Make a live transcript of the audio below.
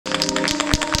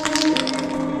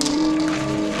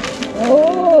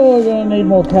gonna need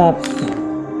more caps.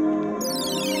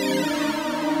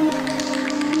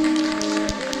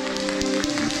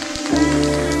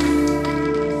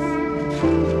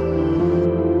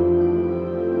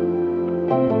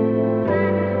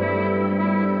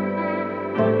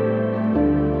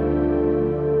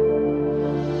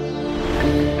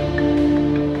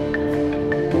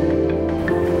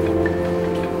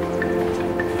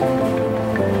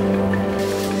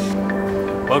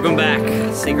 Welcome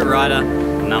back, Secret Rider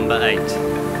number 8.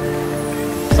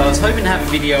 So I was hoping to have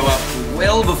a video up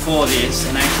well before this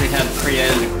and actually have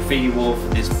created a graffiti wall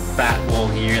for this back wall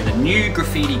here in the new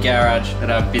graffiti garage that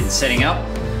I've been setting up,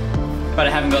 but I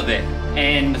haven't got there.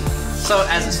 And so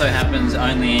as it so happens,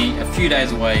 only a few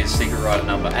days away is Secret Rider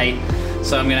number 8.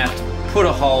 So I'm gonna have to put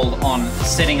a hold on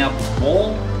setting up the wall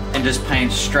and just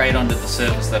paint straight onto the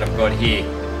surface that I've got here.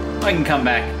 I can come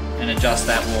back and adjust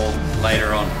that wall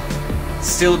later on.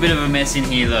 Still a bit of a mess in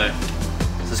here though.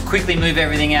 So just quickly move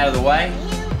everything out of the way,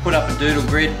 put up a doodle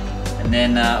grid, and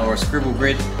then or a scribble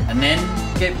grid, and then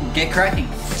get cracking.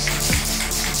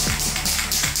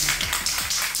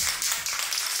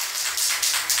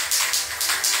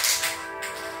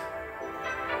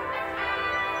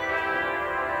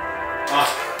 Oh,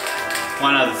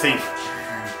 one other thing.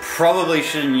 Probably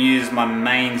shouldn't use my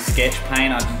main sketch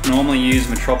paint. I normally use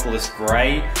Metropolis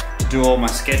Grey to do all my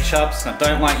SketchUps. I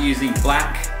don't like using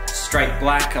black, straight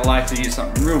black. I like to use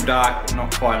something real dark, but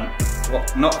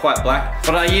not quite black.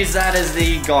 But I use that as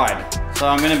the guide. So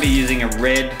I'm going to be using a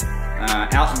red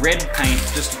paint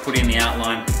just to put in the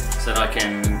outline so that I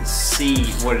can see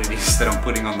what it is that I'm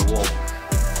putting on the wall.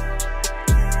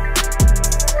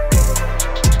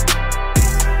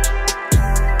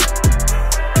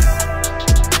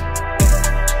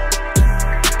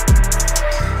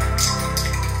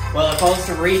 Well, if I was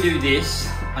to redo this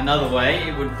another way,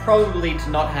 it would probably to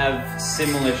not have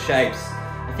similar shapes.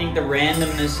 I think the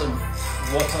randomness of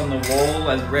what's on the wall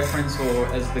as reference or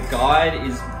as the guide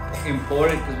is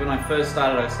important, because when I first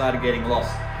started, I started getting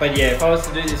lost. But yeah, if I was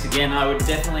to do this again, I would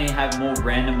definitely have more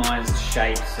randomized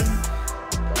shapes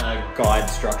and guide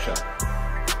structure.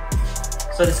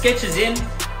 So the sketch is in.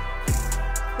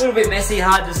 A little bit messy,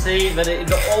 hard to see, but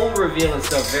it'll all reveal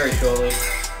itself very shortly.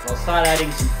 I'll start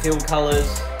adding some fill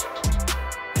colors,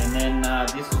 and then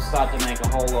this will start to make a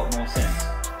whole lot more sense.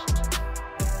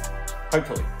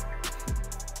 Hopefully.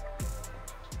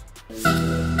 Okay,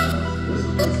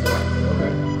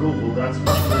 cool. Well, that's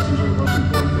what places are most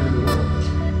important in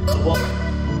the world.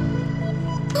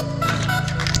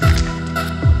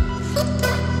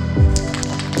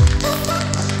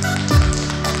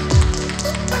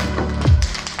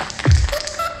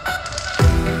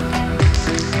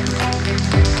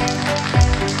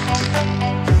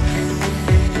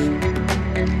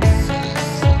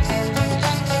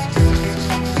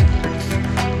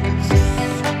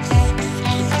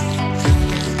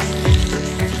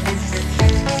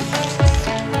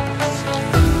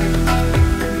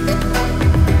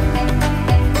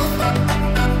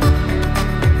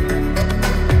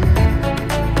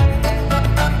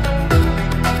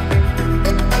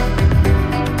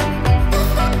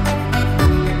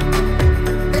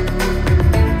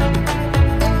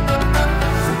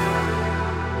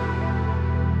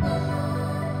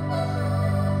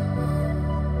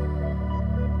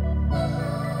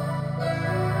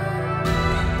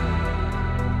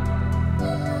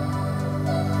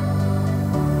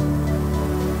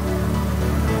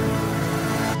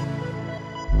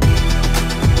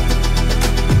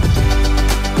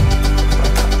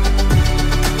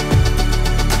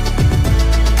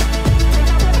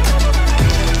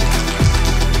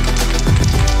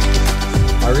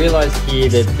 I realised here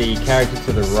that the character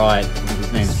to the right,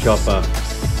 his name's Chopper,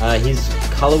 his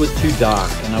colour was too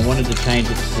dark, and I wanted to change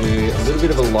it to a little bit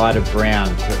of a lighter brown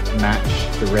to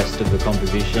match the rest of the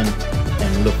composition,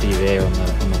 and Luffy there on the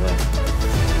left.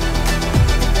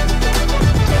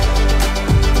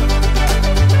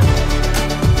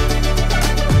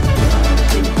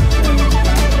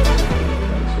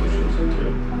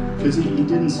 Because he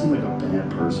didn't seem like a bad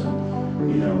person,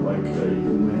 you know, like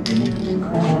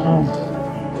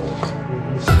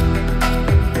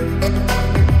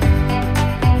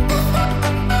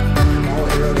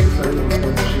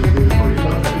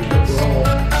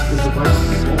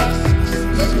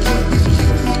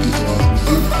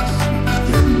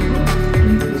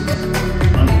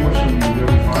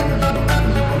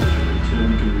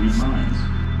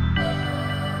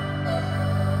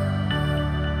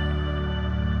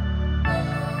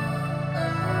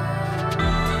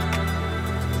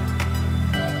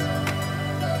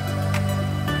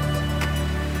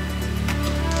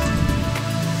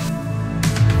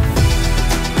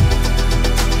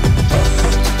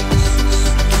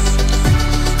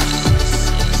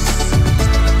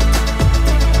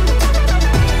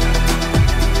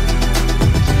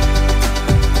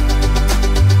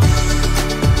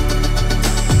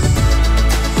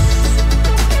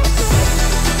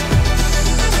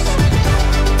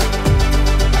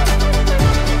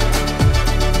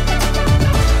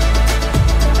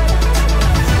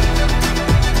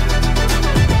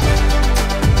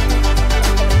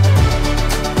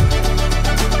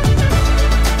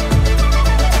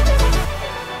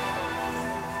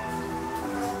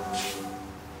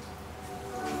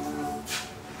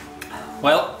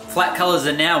colours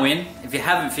are now in. If you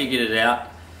haven't figured it out,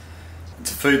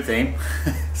 it's a food theme.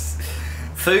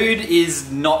 Food is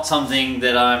not something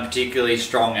that I'm particularly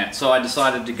strong at, so I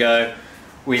decided to go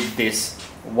with this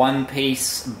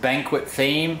one-piece Banquet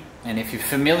theme. And if you're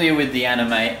familiar with the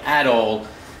anime at all,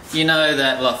 you know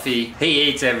that Luffy, he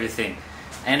eats everything.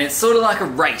 And it's sort of like a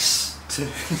race to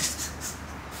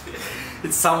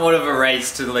it's somewhat of a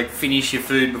race to like finish your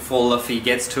food before Luffy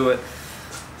gets to it.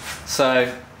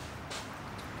 So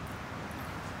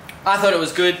I thought it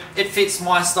was good. It fits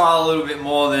my style a little bit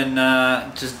more than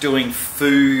just doing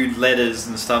food letters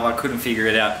and stuff. I couldn't figure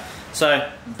it out. So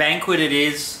Banquet it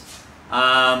is.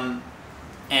 And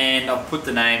I'll put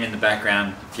the name in the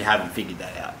background if you haven't figured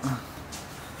that out.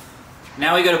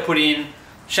 Now we got to put in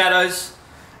shadows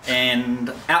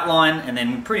and outline, and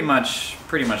then we're pretty much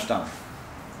done.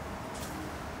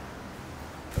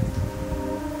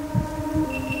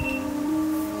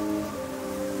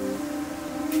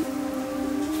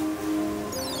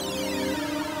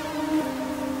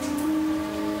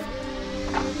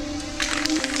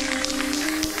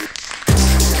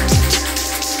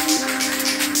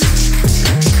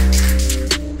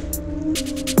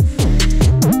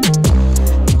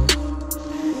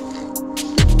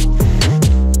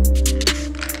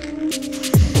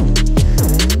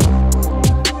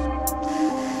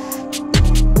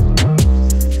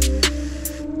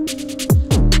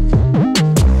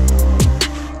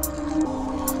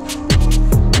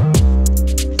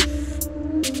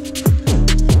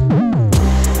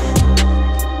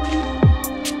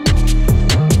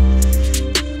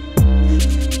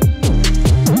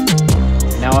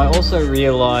 Also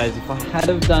realised if I had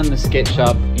have done the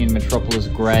SketchUp in Metropolis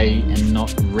Grey and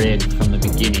not red from the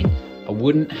beginning, I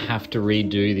wouldn't have to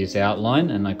redo this outline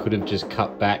and I could have just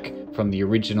cut back from the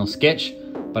original sketch.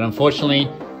 But unfortunately,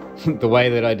 the way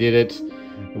that I did it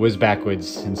was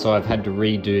backwards, and so I've had to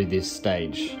redo this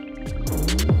stage.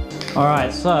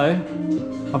 Alright, so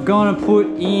I've gone and put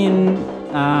in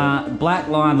black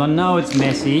lines. I know it's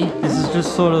messy. This is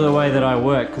just sort of the way that I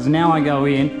work, because now I go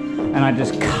in and I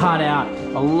just cut out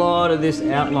a lot of this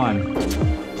outline.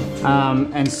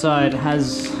 And so it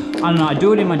has, I don't know, I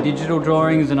do it in my digital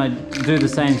drawings and I do the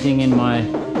same thing in my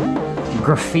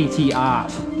graffiti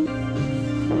art.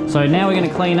 So now we're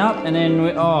gonna clean up and then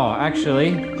oh,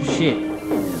 actually, shit.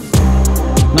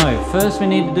 No, first we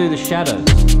need to do the shadows.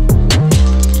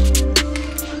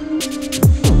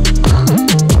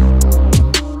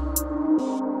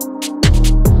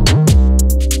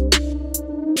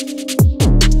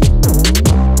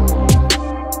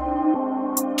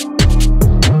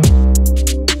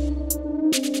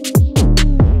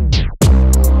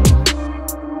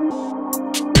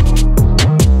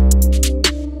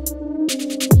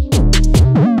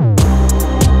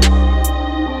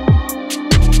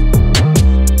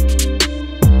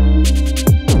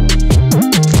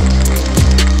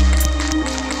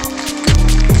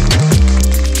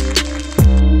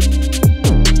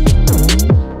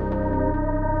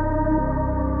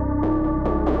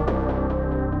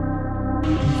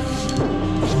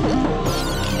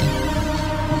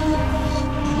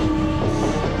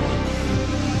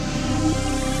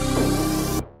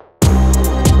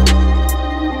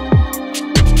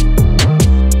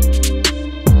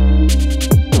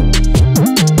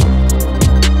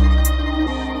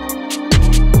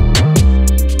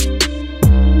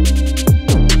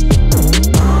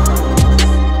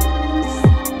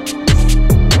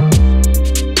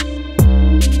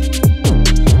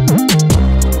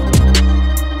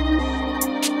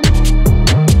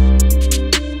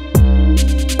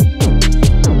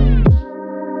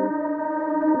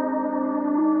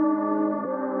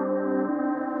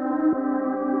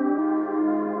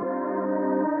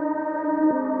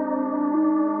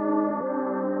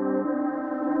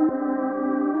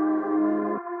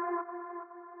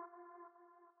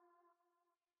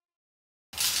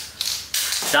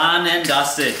 Done and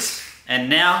dusted. And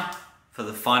now for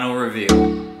the final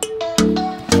review.